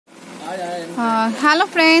Hello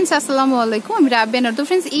friends, আসসালামু আলাইকুম। আমি রাবিয়া। তো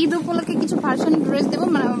ফ্রেন্ডস, ঈদ উপলক্ষে কিছু ভার্সন ড্রেস দেবো,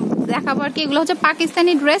 মানে দেখাবো আর কি। এগুলো হচ্ছে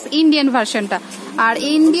পাকিস্তানি ড্রেস, ইন্ডিয়ান ভার্সনটা। আর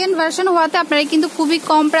ইন্ডিয়ান ভার্সন হওয়াতে আপনারা কিন্তু খুবই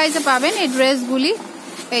কম প্রাইসে পাবেন এই ড্রেসগুলি।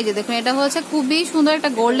 এই যে দেখুন, এটা হচ্ছে খুবই সুন্দর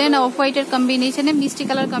একটা গোল্ডেন অফ হোয়াইটের কম্বিনেশনে, মিষ্টি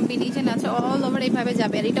কালার কম্বিনেশন আছে। অল ওভার এইভাবে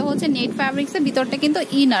যাবে। আর এটা হচ্ছে নেট ফ্যাব্রিক্স এর ভিতরটা কিন্তু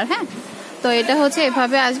ইনার। হ্যাঁ, তো এটা হচ্ছে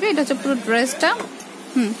এভাবে আসবে। এটা হচ্ছে পুরো ড্রেসটা।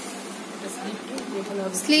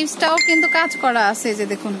 স্লিভসটাও কিন্তু কাজ করা আছে, যে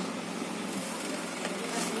দেখুন,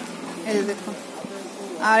 এই যে দেখুন।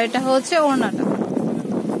 আর এটা হচ্ছে ওড়নাটা।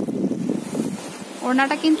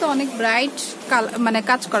 ওড়নাটা কিন্তু অনেক ব্রাইট মানে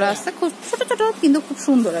কাজ করা আছে, খুব ছোট ছোট কিন্তু খুব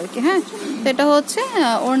সুন্দর আর কি। হ্যাঁ, তো এটা হচ্ছে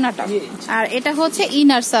ওড়নাটা। আর এটা হচ্ছে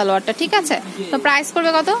ইনার সালোয়ারটা। ঠিক আছে, তো প্রাইস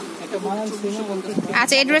করবে কত?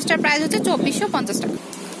 আচ্ছা, এই ড্রেসটার প্রাইস হচ্ছে 2450 টাকা।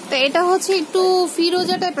 তো এটা হচ্ছে একটু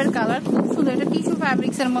ফিরোজা টাইপের কালার, খুব সুন্দর। এটা টিস্যু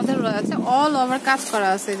ফ্যাব্রিক্স এর মধ্যে রয়েছে, অল ওভার কাজ করা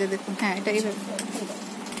আছে, যে দেখুন। হ্যাঁ, এটা এইভাবে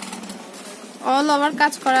অল ওভার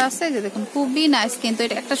কাজ করা আছে, যে দেখুন, খুবই নাইস। কিন্তু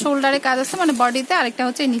এটা একটা শোল্ডারে কাজ আছে, মানে বডিতে, আরেকটা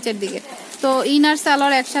হচ্ছে নিচের দিকে। তো ইনার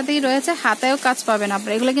সালোয়ার একসাথেই রয়েছে, হাতেও কাজ পাবেন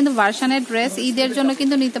আপনারা। এগুলো কিন্তু ভার্সনের ড্রেস, ঈদের জন্য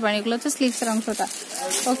কিন্তু নিতে পারেন। এগুলো হচ্ছে স্লিভসের অংশটা।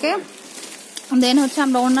 ওকে, দেন হচ্ছে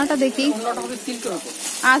আমরা ওড়নাটা দেখি।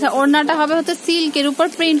 আচ্ছা, ওড়নাটা হবে হচ্ছে সিল্কের উপর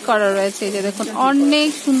প্রিন্ট করা রয়েছে, যে দেখুন, অনেক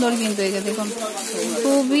সুন্দর কিন্তু। এই যে দেখুন,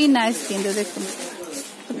 খুবই নাইস কিন্তু। দেখুন,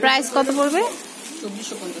 প্রাইস কত পড়বে?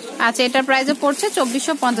 আচ্ছা, এটার প্রাইসও পড়ছে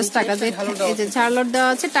 2450 টাকা। এই যে ঝাড়লট দেওয়া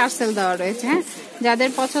আছে, টার্সেল দেওয়া রয়েছে। হ্যাঁ, যাদের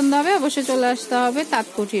পছন্দ হবে অবশ্যই চলে আসতে হবে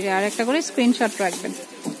তাঁতকুঠিরে। আর একটা করে স্ক্রিনশট রাখবেন।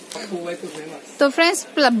 তো ফ্রেন্ডস,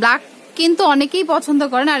 ব্ল্যাক কিন্তু অনেকেই পছন্দ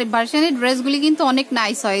করেন। আর ভার্সনের ড্রেসগুলি কিন্তু অনেক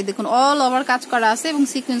নাইস হয়। দেখুন, অল ওভার কাজ করা আছে এবং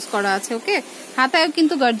সিকোয়েন্স করা আছে। ওকে, হাতায়ও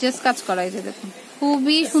কিন্তু গর্জিয়াস কাজ করা আছে। দেখুন,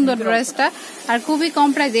 খুবই সুন্দর ড্রেসটা, আর খুবই কম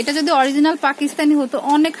প্রাইস। এটা যদি অরিজিনাল পাকিস্তানি হতো,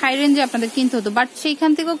 অনেক হাই রেঞ্জে আপনাদের কিনতে হতো, বাট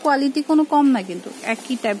সেইখান থেকে কোয়ালিটি কোনো কম না, কিন্তু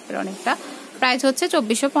একই টাইপের অনেকটা। প্রাইস হচ্ছে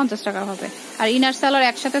 2450 টাকা হবে। আর ইনার সালোয়ার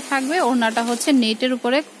একসাথে থাকবে। ওড়নাটা হচ্ছে নেটের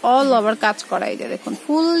উপরে অল ওভার কাজ করা। এই যে দেখুন,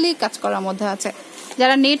 ফুললি কাজ করার মধ্যে আছে।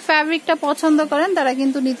 যারা নেট ফ্যাব্রিকটা পছন্দ করেন তারা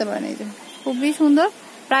কিন্তু নিতে পারেন। এই যে খুবই সুন্দর।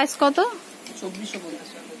 প্রাইস কত?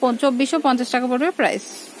 2450 টাকা পড়বে প্রাইস।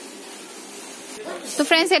 তো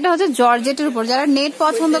ফ্রেন্ডস, এটা হচ্ছে জর্জেটের উপর। যারা নেট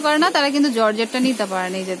পছন্দ করে না তারা কিন্তু জর্জেটটা নিতে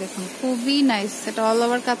পারেন। এই যে দেখুন, খুবই নাইস। এটা অল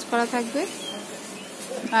ওভার কাজ করা থাকবে।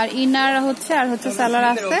 আর ইনার হচ্ছে, আর হচ্ছে সালোয়ার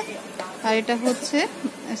আছে। আর এটা হচ্ছে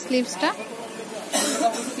স্লিভসটা।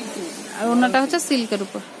 আর ওড়নাটা হচ্ছে সিল্কের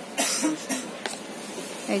উপর।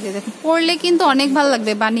 এই যে দেখুন, পরলে কিন্তু অনেক ভালো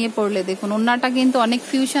লাগবে বানিয়ে পরলে। দেখুন, ওড়নাটা কিন্তু অনেক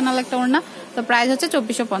ফিউশনাল একটা ওড়না। তো প্রাইস হচ্ছে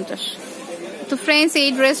 2450। তো ফ্রেন্ডস, এই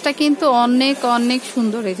ড্রেসটা কিন্তু অনেক অনেক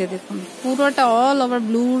সুন্দর। এই যে দেখুন, পুরোটা অল ওভার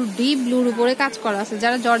ব্লু, ডিপ ব্লুর উপরে কাজ করা আছে।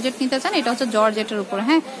 যারা জর্জেট নিতে চান, এটা হচ্ছে জর্জেটের উপরে।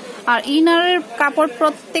 হ্যাঁ, আর ইনারের কাপড়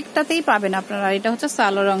প্রত্যেকটাতেই পাবেন আপনারা। এটা হচ্ছে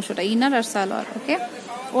সালোয়ার অংশটা, ইনার আর সালোয়ার। ওকে,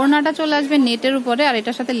 ওড়নাটা চলে আসবে নেটের উপরে। আর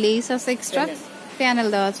এটার সাথে লেস আছে, এক্সট্রা প্যানেল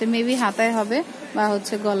দেওয়া আছে। মেবি হাতায় হবে বা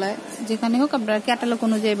হচ্ছে গলায়, যেখানে হোক আপনারা ক্যাটালগ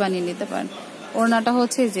অনুযায়ী বানিয়ে নিতে পারেন। ওড়নাটা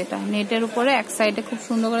হচ্ছে যেটা নেটের উপরে, এক সাইডে খুব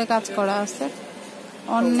সুন্দর করে কাজ করা আছে,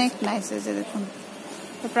 অনেক নাইস। যে দেখুন,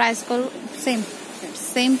 তো প্রাইস করব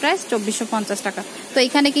সেম প্রাইস 2450 টাকা। তো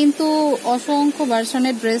এখানে কিন্তু অসংখ্য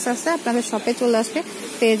ভার্সনের ড্রেস আছে, আপনাদের শপে চলে আসলে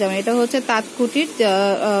পেয়ে যাবেন। এটা হচ্ছে তাঁতকুঠির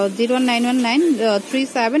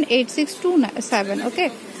 01919378627। ওকে,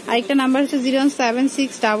 আরেকটা নাম্বার হচ্ছে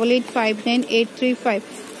 01768859835।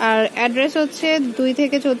 আর অ্যাড্রেস হচ্ছে 2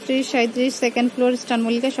 থেকে 3437 second floor, eastern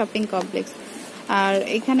Mallika shopping complex. আর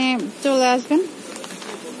এখানে চলে আসবেন।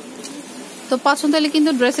 তো পছন্দ হলে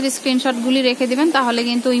কিন্তু ড্রেসের স্ক্রিনশট গুলি রেখে দিবেন, তাহলে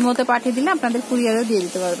কিন্তু ইমোতে পাঠিয়ে দিলে আপনাদের কুরিয়ারে দিয়ে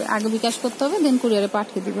দিতে পারবে। আগে বিকাশ করতে হবে, দেন কুরিয়ারে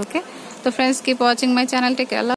পাঠিয়ে দিবে। ওকে, তো friends, keep watching my channel. Take care.